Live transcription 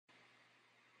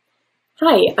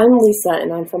Hi, I'm Lisa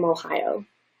and I'm from Ohio.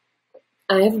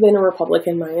 I have been a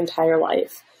Republican my entire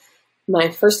life. My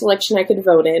first election I could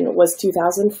vote in was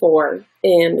 2004,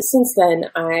 and since then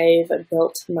I've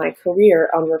built my career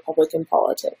on Republican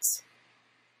politics.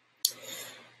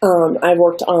 I've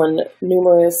worked on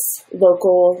numerous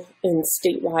local and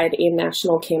statewide and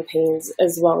national campaigns,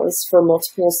 as well as for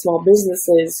multiple small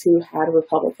businesses who had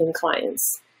Republican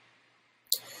clients.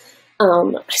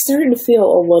 I started to feel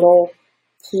a little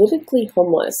politically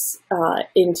homeless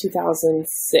in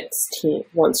 2016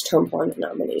 once Trump won the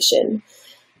nomination.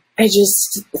 I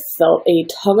just felt a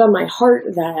tug on my heart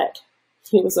that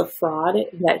he was a fraud,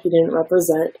 that he didn't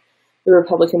represent the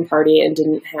Republican Party and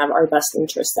didn't have our best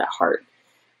interests at heart.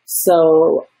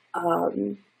 So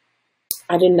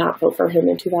I did not vote for him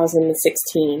in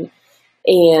 2016,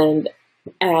 and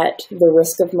at the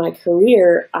risk of my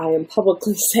career, I am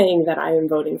publicly saying that I am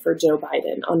voting for Joe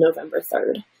Biden on November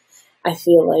 3rd. I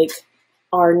feel like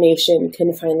our nation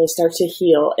can finally start to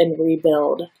heal and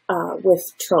rebuild with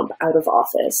Trump out of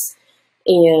office.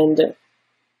 And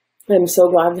I'm so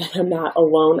glad that I'm not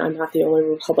alone. I'm not the only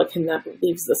Republican that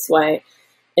believes this way.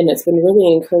 And it's been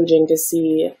really encouraging to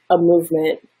see a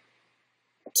movement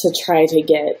to try to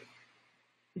get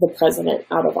the president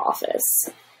out of office.